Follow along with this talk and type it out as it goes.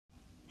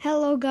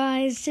Hello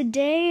guys,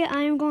 today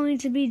I'm going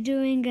to be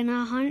doing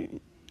an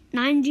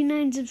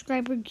 99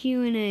 subscriber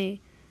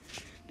Q&A.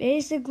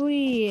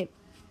 Basically,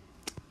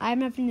 I have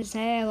nothing to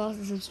say, I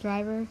lost a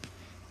subscriber,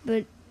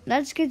 but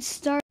let's get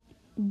started.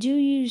 Do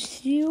you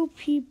steal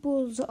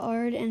people's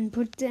art and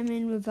put them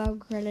in without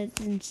credits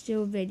and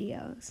steal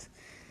videos?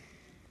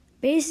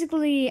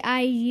 Basically,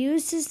 I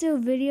used to steal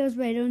videos,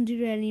 but I don't do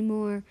that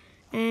anymore,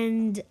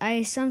 and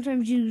I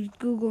sometimes use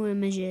Google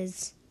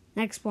Images.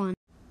 Next one.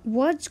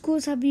 What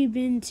schools have you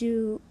been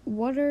to?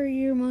 What are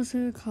your most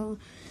favorite colors?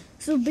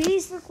 So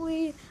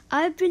basically,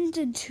 I've been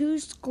to 2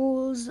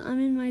 schools. I'm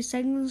in my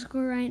second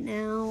school right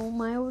now.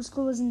 My old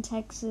school was in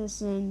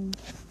Texas, and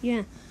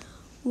yeah.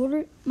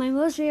 My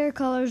most favorite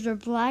colors are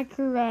black,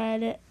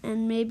 red,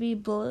 and maybe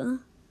blue.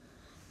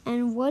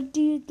 And what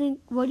do you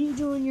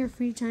do in your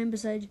free time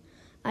besides?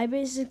 I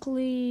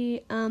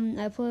basically,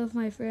 I play with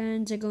my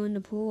friends. I go in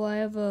the pool. I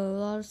have a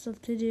lot of stuff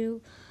to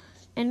do.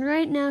 And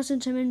right now,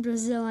 since I'm in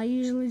Brazil, I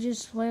usually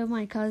just play with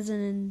my cousin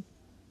and,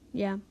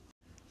 yeah.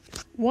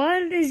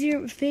 What is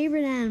your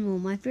favorite animal?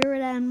 My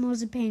favorite animal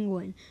is a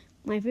penguin.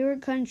 My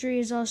favorite country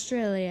is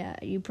Australia.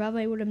 You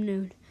probably would have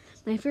known.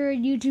 My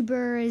favorite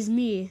YouTuber is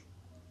me.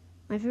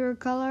 My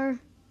favorite color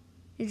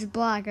is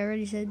black. I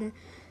already said that.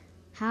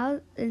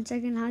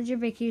 How's your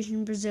vacation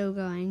in Brazil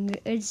going?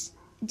 It's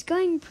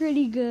going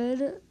pretty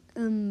good.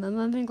 I'm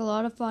having a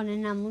lot of fun,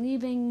 and I'm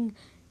leaving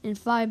in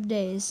 5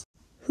 days.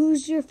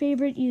 Who's your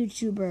favorite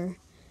YouTuber?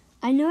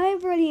 I know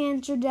I've already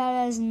answered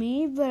that as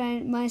me,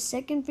 but my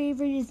second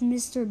favorite is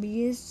Mr.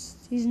 Beast.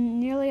 He's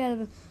nearly at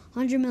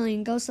 100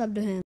 million. Go sub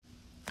to him.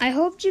 I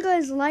hope you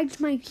guys liked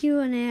my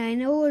Q&A. I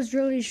know it was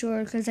really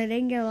short because I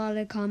didn't get a lot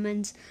of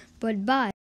comments, but bye.